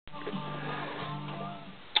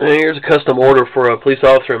Here's a custom order for a police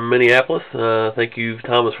officer in Minneapolis. Thank you,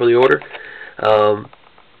 Thomas, for the order. The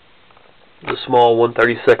small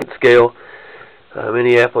 1/32 scale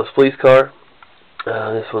Minneapolis police car.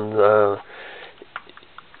 This one's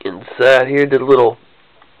inside here. Did a little,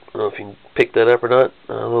 I don't know if you can pick that up or not,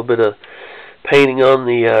 a little bit of painting on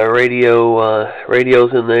the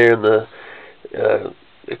radios in there and the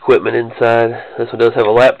equipment inside. This one does have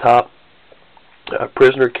a laptop, a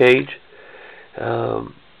prisoner cage.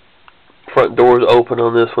 Front doors open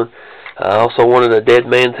on this one. I also wanted a dead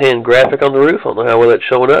man's hand graphic on the roof. I don't know how well that's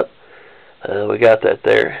showing up. We got that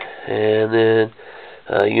there. And then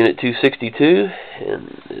Unit 262.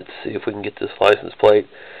 And let's see if we can get this license plate.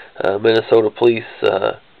 Minnesota Police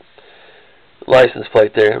license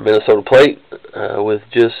plate there. Minnesota plate with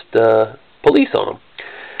just police on them.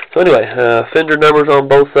 So anyway, fender numbers on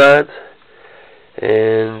both sides.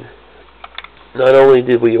 And not only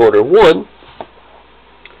did we order one,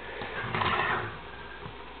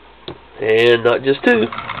 and not just two,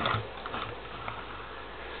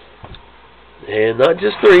 and not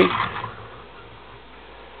just three,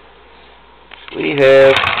 we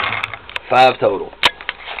have 5 total.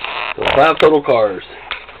 So 5 total cars.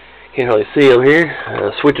 Can't really see them here.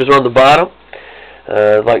 Switches are on the bottom.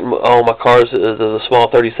 Like all my cars, the small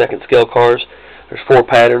 32nd scale cars, there's 4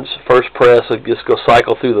 patterns. First press will just go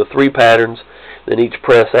cycle through the 3 patterns. Then each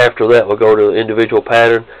press after that will go to the individual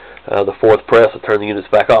pattern. The 4th press will turn the units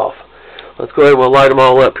back off. Let's go ahead and we'll light them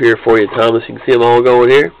all up here for you, Thomas. You can see them all going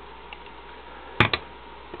here.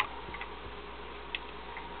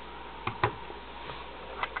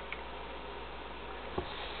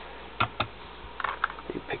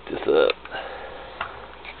 Let me pick this up.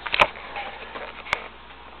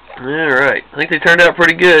 Alright, I think they turned out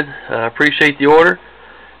pretty good. I appreciate the order.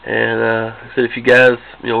 And I said, if you guys,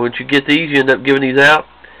 once you get these, you end up giving these out.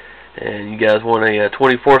 And you guys want a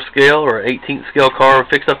 24th scale or 18th scale car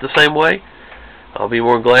fixed up the same way, I'll be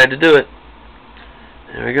more than glad to do it.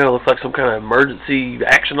 There we go. Looks like some kind of emergency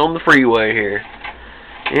action on the freeway here.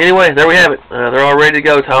 Anyway, there we have it. They're all ready to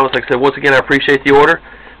go, Thomas. Like I said, once again, I appreciate the order.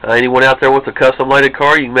 Anyone out there wants a custom lighted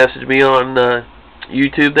car, you can message me on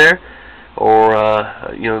YouTube there, or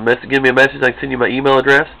give me a message. I can send you my email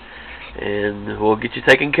address, and we'll get you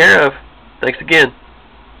taken care of. Thanks again.